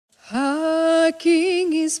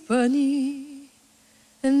king his bunny,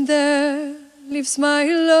 and there lives my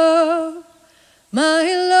love. My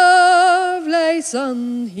love lies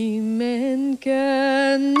on him and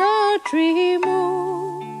cannot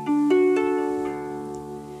remove.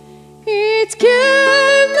 It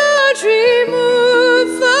cannot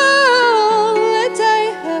remove all that I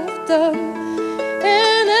have done,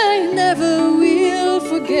 and I never will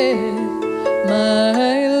forget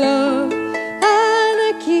my love,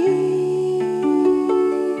 Auchanachie.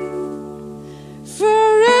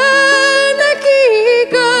 For Auchanachie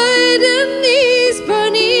Gordon is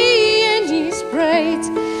bunny and he's bright.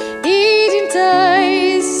 He'd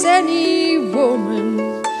entice any woman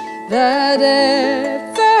that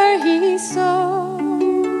ever he saw.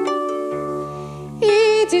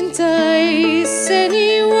 He'd entice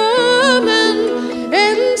any woman,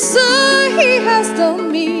 and so he has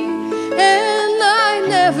done me, and I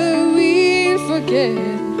never will forget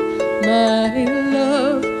my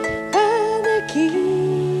love, Auchanachie.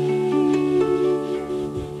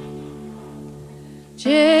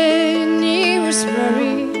 Jenny was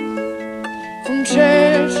married from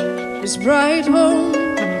church, his bride home,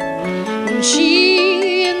 when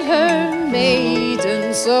she and her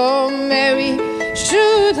maiden so merry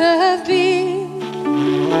should have been.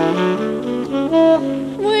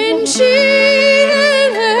 When she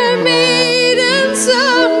and her maiden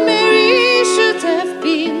so merry should have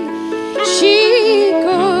been, she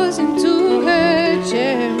goes into her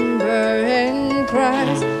chamber and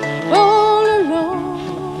cries all alone.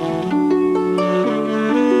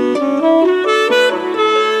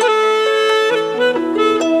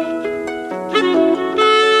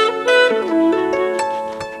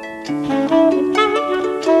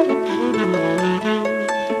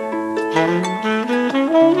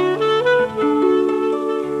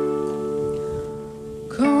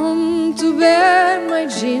 Come to bed, my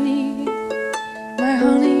Jenny, my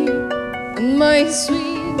honey and my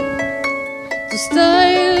sweet, to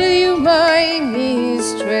style you my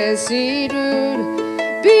mistress, it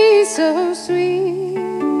would be so sweet.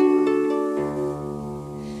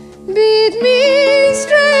 Be it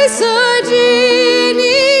mistress or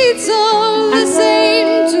Jenny, it's all the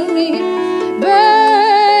same to me,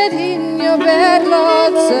 but in your bed,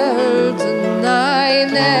 Lord, certain I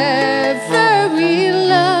never will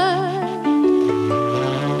lie.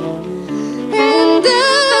 And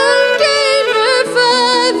down came her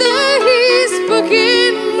father, his book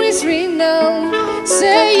in his renown,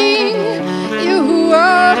 saying, you who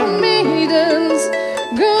are maidens,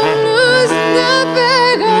 go loose the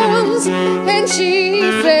begons. And she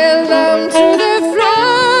fell down to the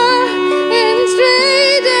floor and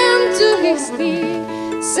straight down to his knee,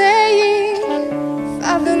 saying,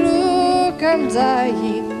 Father, look, I'm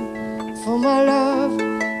dying for my love,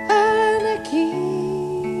 Auchanachie.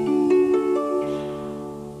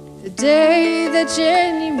 The day that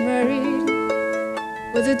Jenny married,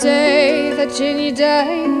 or the day that Jenny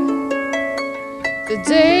died, the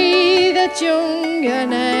day that young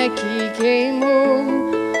Auchanachie came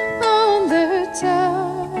home on the tide.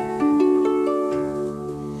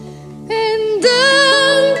 And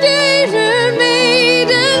down came her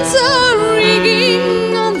maidens all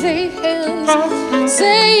ringing on their hands,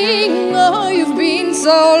 saying, oh, you've been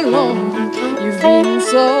so long, you've been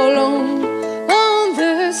so long on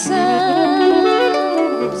the sands,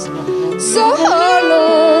 so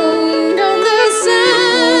long on the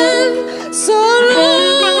sand, so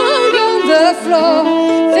long on the floor.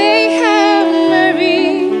 They have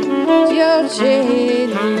married your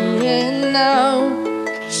Jenny, and now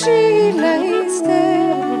she lays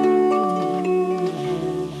there.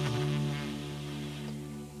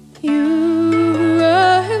 You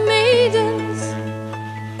are maidens,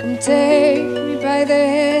 come take me by the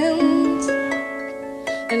hand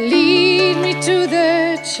and lead me to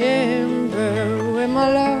the chamber where my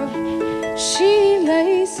love, she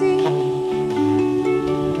lays in.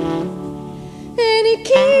 And he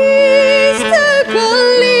kissed her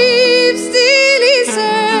cold lips till his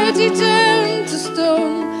heart he turned to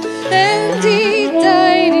stone, and he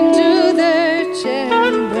died into the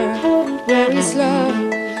chamber where his love,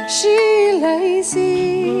 she lays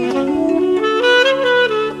in.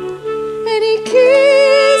 And he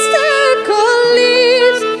kissed her cold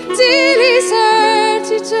lips till his heart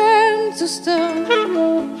he turned to stone,